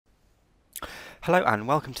Hello and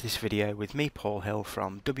welcome to this video with me, Paul Hill,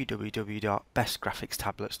 from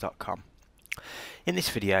www.bestgraphicstablets.com. In this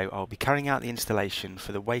video I'll be carrying out the installation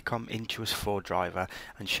for the Wacom Intuos4 driver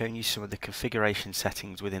and showing you some of the configuration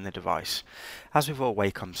settings within the device. As with all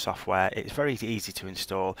Wacom software, it's very easy to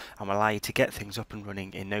install and will allow you to get things up and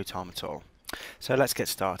running in no time at all. So let's get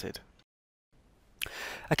started.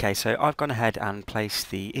 Okay, so I've gone ahead and placed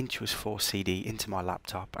the Intuos4 CD into my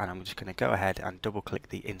laptop, and I'm just going to go ahead and double click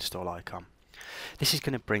the install icon. This is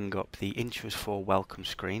going to bring up the Intuos4 welcome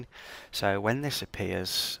screen. So when this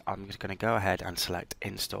appears, I'm just going to go ahead and select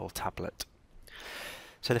Install Tablet.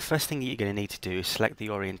 So the first thing that you're going to need to do is select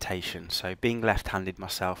the orientation. So being left-handed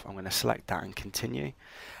myself, I'm going to select that and continue.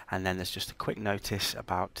 And then there's just a quick notice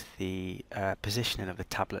about the positioning of the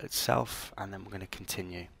tablet itself, and then we're going to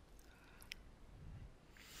continue.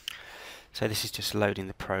 So this is just loading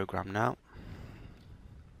the program now.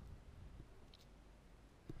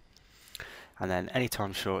 And then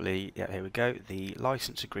anytime shortly, yeah, here we go, the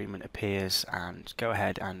license agreement appears, and go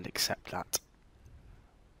ahead and accept that.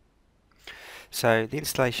 So the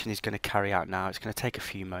installation is going to carry out now. It's going to take a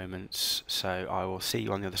few moments, so I will see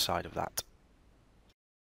you on the other side of that.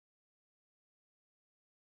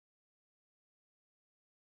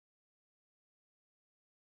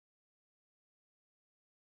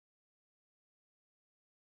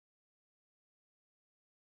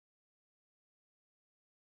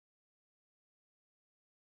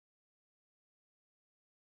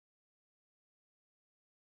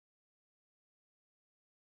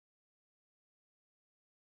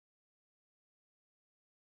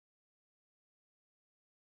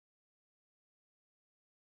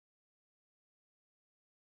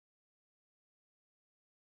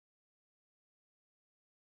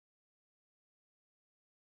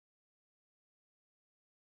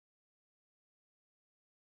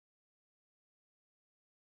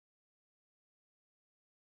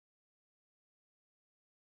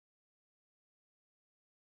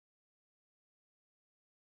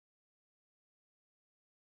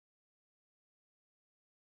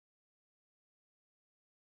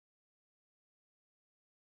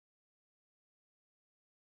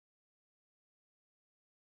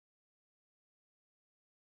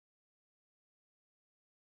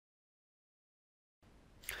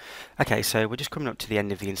 Okay, so we're just coming up to the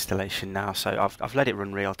end of the installation now, so I've let it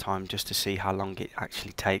run real time just to see how long it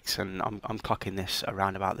actually takes, and I'm clocking this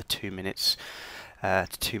around about the 2 minutes to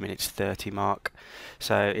 2 minutes 30 mark.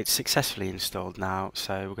 So it's successfully installed now,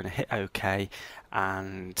 so we're going to hit OK,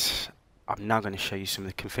 and I'm now going to show you some of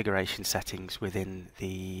the configuration settings within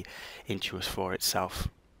the Intuos4 itself.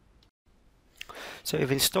 So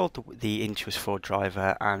we've installed the Intuos4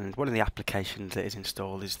 driver, and one of the applications that is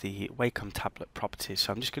installed is the Wacom tablet properties.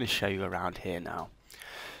 So I'm just going to show you around here now.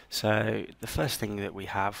 So the first thing that we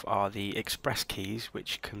have are the express keys,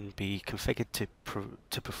 which can be configured to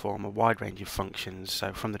perform a wide range of functions.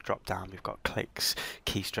 So from the drop down we've got clicks,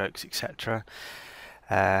 keystrokes, etc.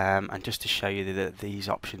 And just to show you that these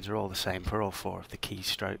options are all the same for all 4 of the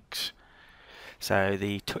keystrokes. So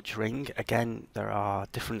the touch ring, again, there are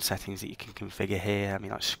different settings that you can configure here. I mean,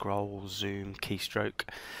 like scroll, zoom, keystroke,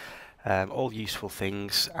 all useful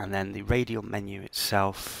things. And then the radial menu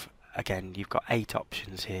itself, again, you've got 8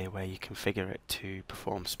 options here where you configure it to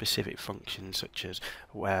perform specific functions such as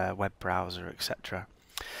web browser, etc.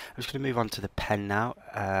 I'm just going to move on to the pen now.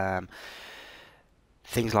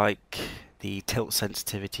 Things like the tilt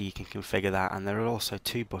sensitivity, you can configure that, and there are also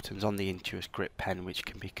 2 buttons on the Intuos grip pen which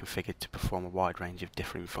can be configured to perform a wide range of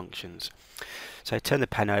different functions. So turn the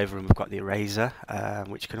pen over and we've got the eraser,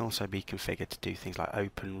 which can also be configured to do things like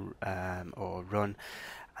open or run,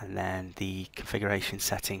 and then the configuration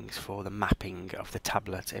settings for the mapping of the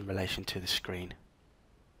tablet in relation to the screen.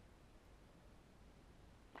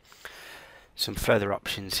 Some further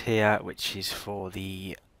options here, which is for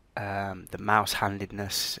the mouse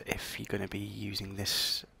handedness if you're going to be using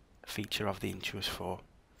this feature of the Intuos4.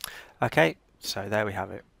 Okay, so there we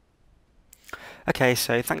have it. Okay,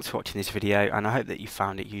 so thanks for watching this video, and I hope that you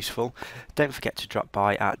found it useful. Don't forget to drop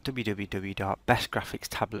by at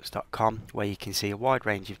www.bestgraphicstablets.com, where you can see a wide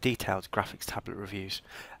range of detailed graphics tablet reviews.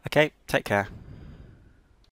 Okay, take care.